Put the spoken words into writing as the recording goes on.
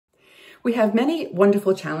We have many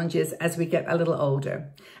wonderful challenges as we get a little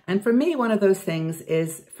older. And for me, one of those things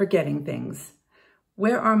is forgetting things.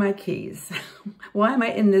 Where are my keys? Why am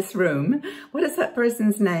I in this room? What is that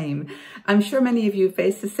person's name? I'm sure many of you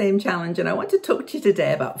face the same challenge, and I want to talk to you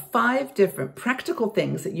today about 5 different practical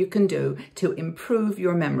things that you can do to improve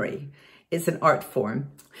your memory. It's an art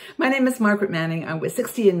form. My name is Margaret Manning. I'm with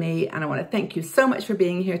 60andMe, and I want to thank you so much for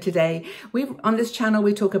being here today. On this channel,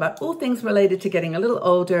 we talk about all things related to getting a little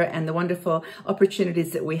older and the wonderful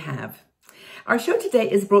opportunities that we have. Our show today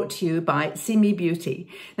is brought to you by See Me Beauty.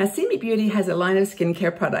 Now, See Me Beauty has a line of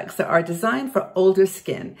skincare products that are designed for older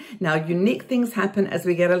skin. Now, unique things happen as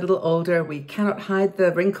we get a little older. We cannot hide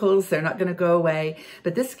the wrinkles. They're not going to go away.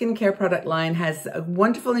 But this skincare product line has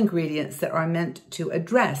wonderful ingredients that are meant to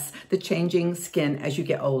address the changing skin as you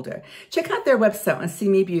get older. Check out their website on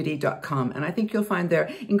seemebeauty.com, and I think you'll find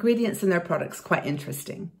their ingredients and their products quite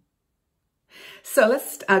interesting. So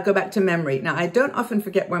let's go back to memory. Now, I don't often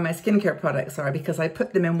forget where my skincare products are because I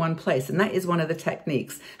put them in one place, and that is one of the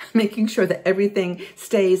techniques, making sure that everything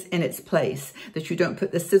stays in its place, that you don't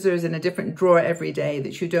put the scissors in a different drawer every day,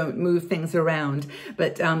 that you don't move things around.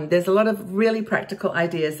 But there's a lot of really practical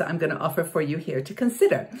ideas that I'm going to offer for you here to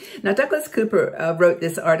consider. Now, Douglas Cooper wrote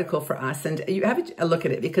this article for us, and you have a look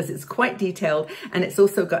at it because it's quite detailed, and it's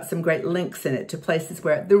also got some great links in it to places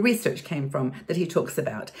where the research came from that he talks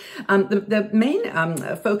about. The main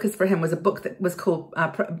focus for him was a book that was called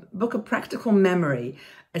Book of Practical Memory,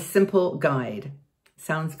 A Simple Guide.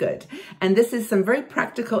 Sounds good. And this is some very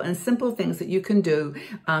practical and simple things that you can do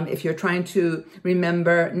if you're trying to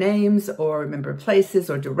remember names or remember places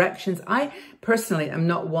or directions. I personally am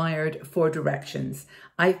not wired for directions.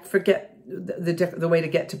 I forget the way to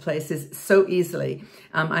get to places so easily.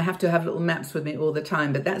 I have to have little maps with me all the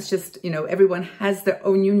time, but that's just, everyone has their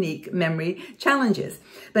own unique memory challenges.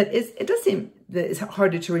 But it does seem that it's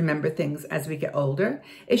harder to remember things as we get older.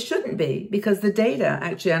 It shouldn't be, because the data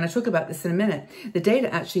actually, and I'll talk about this in a minute, the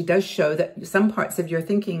data actually does show that some parts of your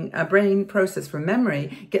thinking brain process for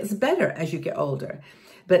memory gets better as you get older.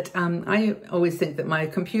 But I always think that my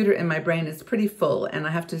computer in my brain is pretty full, and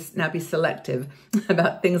I have to now be selective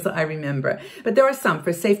about things that I remember. But there are some,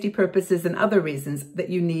 for safety purposes and other reasons, that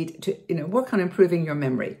you need to work on improving your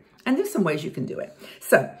memory. And there's some ways you can do it.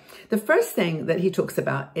 So the first thing that he talks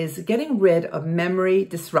about is getting rid of memory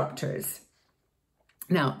disruptors.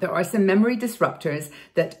 Now, there are some memory disruptors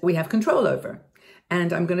that we have control over.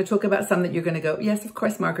 And I'm going to talk about some that you're going to go, yes, of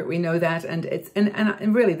course, Margaret, we know that. And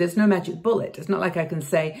and really, there's no magic bullet. It's not like I can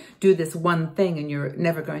say, do this one thing and you're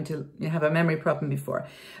never going to have a memory problem before.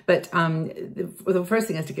 But the first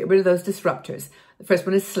thing is to get rid of those disruptors. The first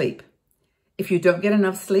one is sleep. If you don't get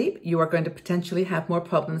enough sleep, you are going to potentially have more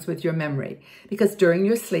problems with your memory, because during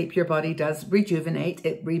your sleep, your body does rejuvenate.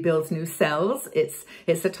 It rebuilds new cells. It's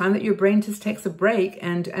the time that your brain just takes a break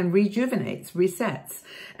and rejuvenates, resets.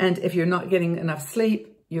 And if you're not getting enough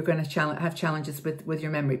sleep, you're going to have challenges with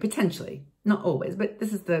your memory, potentially. Not always, but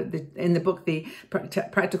this is in the book, the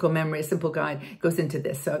Practical Memory, A Simple Guide, goes into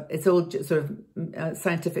this. So it's all just sort of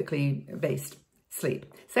scientifically based. Sleep.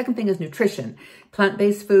 Second thing is nutrition.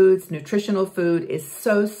 Plant-based foods, nutritional food is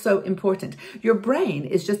so, so important. Your brain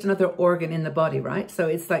is just another organ in the body, right? So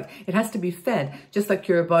it's like, it has to be fed, just like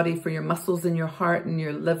your body for your muscles and your heart and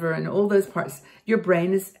your liver and all those parts. Your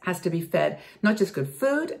brain has to be fed, not just good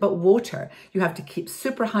food, but water. You have to keep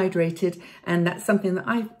super hydrated, and that's something that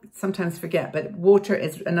I sometimes forget, but water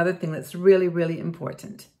is another thing that's really, really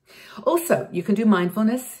important. Also, you can do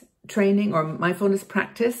mindfulness training or mindfulness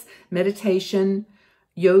practice, meditation,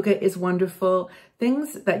 yoga is wonderful.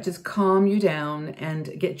 Things that just calm you down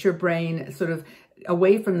and get your brain sort of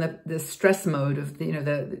away from the stress mode of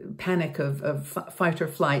the panic of fight or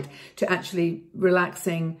flight to actually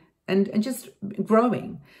relaxing and just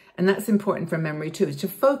growing. And that's important for memory too, is to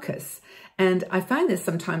focus. And I find this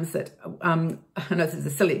sometimes that, I know this is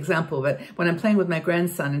a silly example, but when I'm playing with my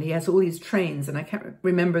grandson and he has all these trains and I can't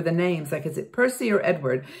remember the names, like, is it Percy or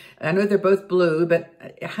Edward? I know they're both blue, but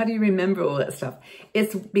how do you remember all that stuff?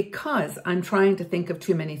 It's because I'm trying to think of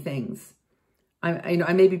too many things.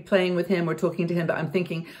 I may be playing with him or talking to him, but I'm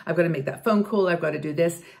thinking, I've got to make that phone call, I've got to do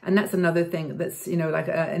this. And that's another thing that's, like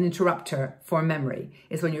an interrupter for memory,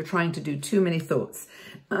 is when you're trying to do too many thoughts.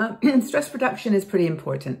 Stress reduction is pretty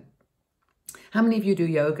important. How many of you do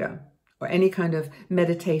yoga or any kind of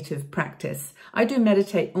meditative practice? I do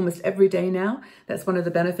meditate almost every day now. That's one of the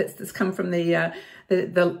benefits that's come from the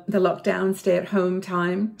lockdown, stay-at-home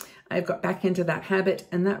time. I've got back into that habit,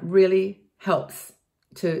 and that really helps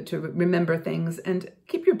to remember things and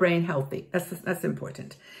keep your brain healthy. That's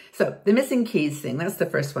important. So the missing keys thing, that's the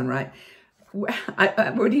first one, right?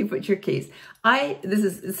 Where do you put your keys? This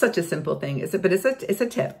is such a simple thing, but it's a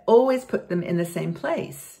tip. Always put them in the same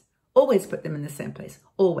place. Always put them in the same place.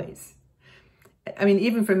 Always. I mean,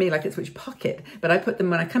 even for me, like it's which pocket, but I put them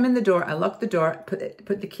when I come in the door, I lock the door,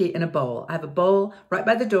 put the key in a bowl. I have a bowl right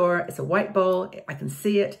by the door. It's a white bowl. I can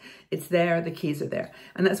see it. It's there. The keys are there.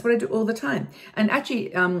 And that's what I do all the time. And actually,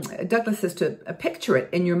 Douglas says to picture it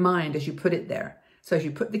in your mind as you put it there. So as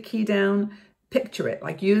you put the key down, picture it,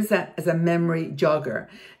 like use that as a memory jogger.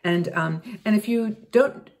 And if you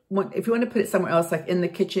want to put it somewhere else, like in the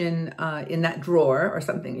kitchen, in that drawer or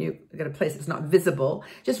something, you got a place that's not visible,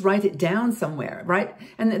 just write it down somewhere, right?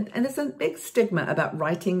 And there's a big stigma about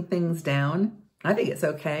writing things down. I think it's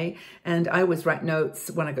okay. And I always write notes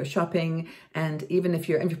when I go shopping. And even if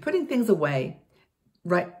you're putting things away,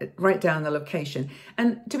 write down the location.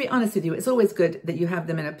 And to be honest with you, it's always good that you have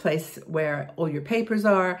them in a place where all your papers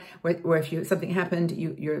are, where if something happened,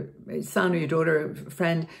 your son or your daughter or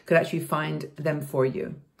friend could actually find them for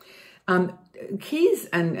you. Keys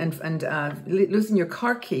and losing your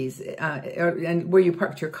car keys and where you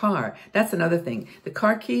parked your car. That's another thing. The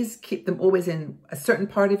car keys, keep them always in a certain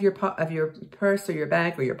part of your purse or your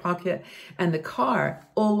bag or your pocket. And the car,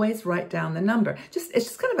 always write down the number. It's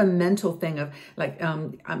just kind of a mental thing of like,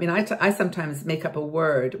 I mean, I sometimes make up a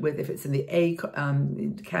word with, if it's in the A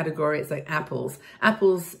category, it's like apples,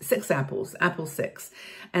 6 apples, apple 6.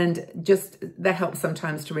 And just that helps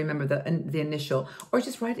sometimes to remember the initial, or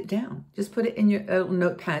just write it down. Just put it in your little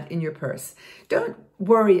notepad in your purse. Don't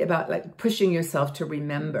worry about like pushing yourself to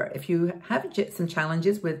remember. If you have some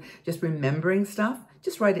challenges with just remembering stuff,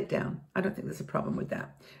 just write it down. I don't think there's a problem with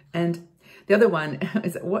that. And the other one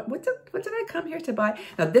is, what did I come here to buy?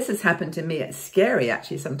 Now this has happened to me. It's scary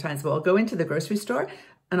actually sometimes, but I'll go into the grocery store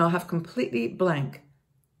and I'll have completely blank.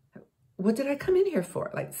 What did I come in here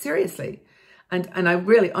for? Like seriously. And I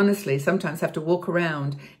really, honestly, sometimes have to walk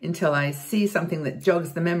around until I see something that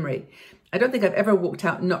jogs the memory. I don't think I've ever walked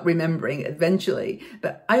out not remembering eventually,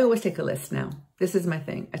 but I always take a list now. This is my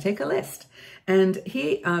thing. I take a list. And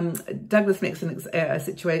Douglas makes a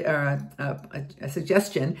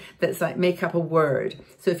suggestion that's like make up a word.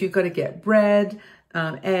 So if you've got to get bread,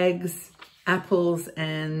 eggs, apples,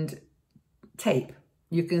 and tape,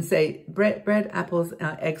 you can say bread, apples,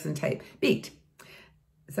 eggs, and tape. Beat.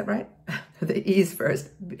 Is that right? The E's first.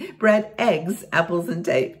 Bread, eggs, apples, and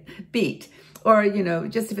tape. Beat. Or, you know,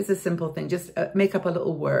 just if it's a simple thing, just make up a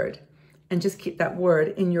little word and just keep that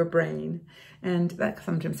word in your brain. And that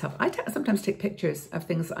sometimes helps. I sometimes take pictures of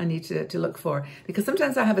things I need to look for, because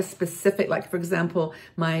sometimes I have a specific, like, for example,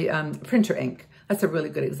 my printer ink. That's a really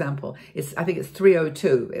good example. I think it's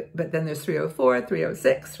 302, but then there's 304,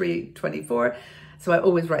 306, 324. So I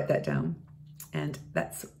always write that down. And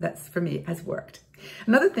that's for me has worked.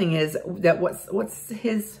 Another thing is that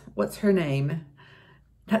what's her name?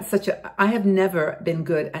 That's I have never been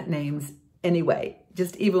good at names anyway.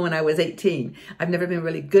 Just even when I was 18, I've never been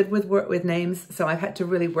really good with names, so I've had to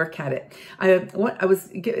really work at it. I was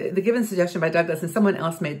given suggestion by Douglas, and someone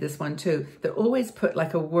else made this one too, that always put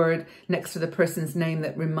like a word next to the person's name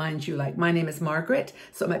that reminds you, like my name is Margaret,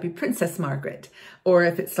 so it might be Princess Margaret. Or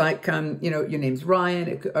if it's like, you know, your name's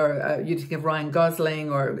Ryan, or you think of Ryan Gosling,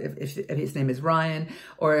 or if his name is Ryan,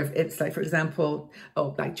 or if it's like, for example,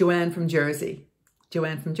 like Joanne from Jersey.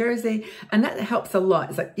 Joanne from Jersey, and that helps a lot.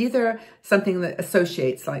 It's like either something that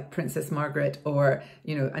associates like Princess Margaret, or,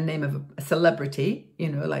 you know, a name of a celebrity, you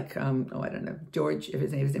know, like, I don't know, George, if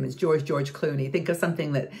his name is George Clooney. Think of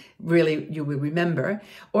something that really you would remember,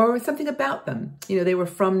 or something about them. You know, they were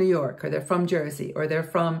from New York, or they're from Jersey, or they're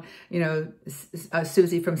from, you know,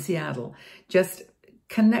 Susie from Seattle. Just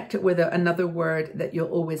connect it with another word that you'll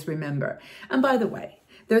always remember. And by the way,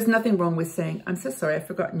 there's nothing wrong with saying, I'm so sorry, I've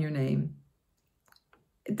forgotten your name.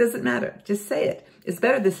 It doesn't matter. Just say it. It's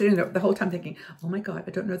better than sitting there the whole time thinking, oh my God,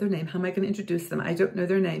 I don't know their name. How am I going to introduce them? I don't know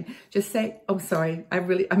their name. Just say, oh, sorry. I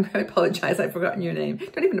apologize. I've forgotten your name.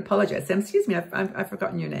 Don't even apologize. Say, excuse me, I've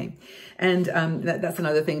forgotten your name. And that's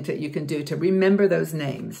another thing you can do to remember those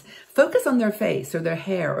names. Focus on their face or their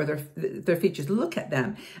hair or their features. Look at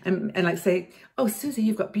them and like say, oh, Susie,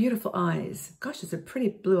 you've got beautiful eyes. Gosh, those are pretty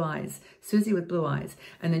blue eyes. Susie with blue eyes.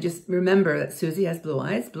 And then just remember that Susie has blue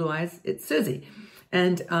eyes. Blue eyes, it's Susie.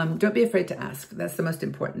 And don't be afraid to ask. That's the most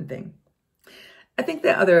important thing. I think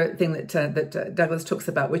the other thing that Douglas talks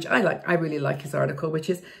about, which I really like his article, which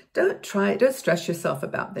is don't stress yourself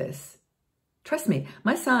about this. Trust me,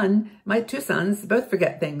 my 2 sons both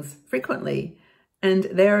forget things frequently. And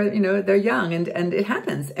they're young and it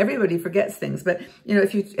happens. Everybody forgets things. But, you know,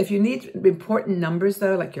 if you need important numbers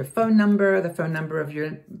though, like your phone number, the phone number of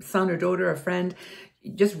your son or daughter or friend,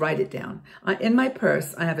 just write it down. In my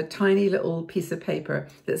purse, I have a tiny little piece of paper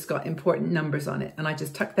that's got important numbers on it. And I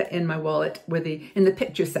just tuck that in my wallet in the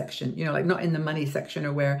picture section, you know, like not in the money section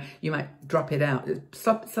or where you might drop it out.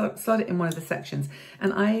 Slot it in one of the sections.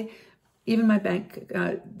 And even my bank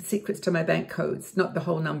secrets to my bank codes, not the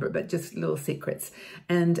whole number, but just little secrets.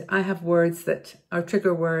 And I have words that are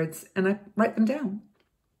trigger words and I write them down.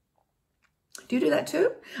 Do you do that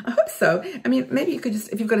too? I hope so. I mean, maybe you could just,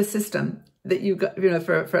 if you've got a system that you've got, you know,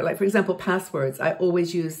 for example, passwords, I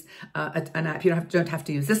always use an app. You don't have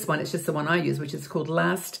to use this one. It's just the one I use, which is called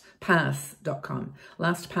lastpass.com.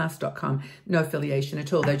 Lastpass.com. No affiliation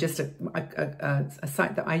at all. They're just a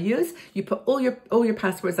site that I use. You put all your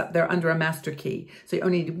passwords up there under a master key. So you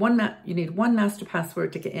only need one master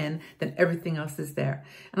password to get in, then everything else is there.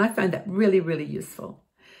 And I find that really, really useful.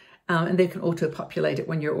 And they can auto-populate it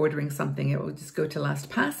when you're ordering something. It will just go to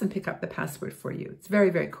LastPass and pick up the password for you. It's very,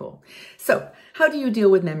 very cool. So how do you deal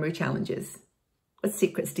with memory challenges? What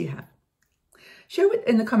secrets do you have? Share it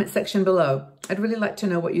in the comment section below. I'd really like to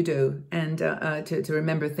know what you do and to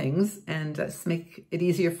remember things and make it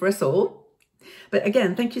easier for us all. But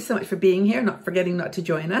again, thank you so much for being here, not forgetting not to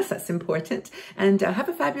join us. That's important. And have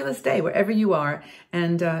a fabulous day wherever you are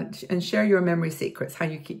and share your memory secrets, how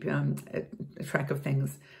you keep track of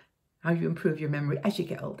things, how you improve your memory as you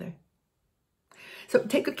get older. So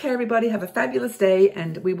take good care, everybody. Have a fabulous day,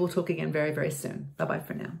 and we will talk again very, very soon. Bye-bye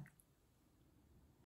for now.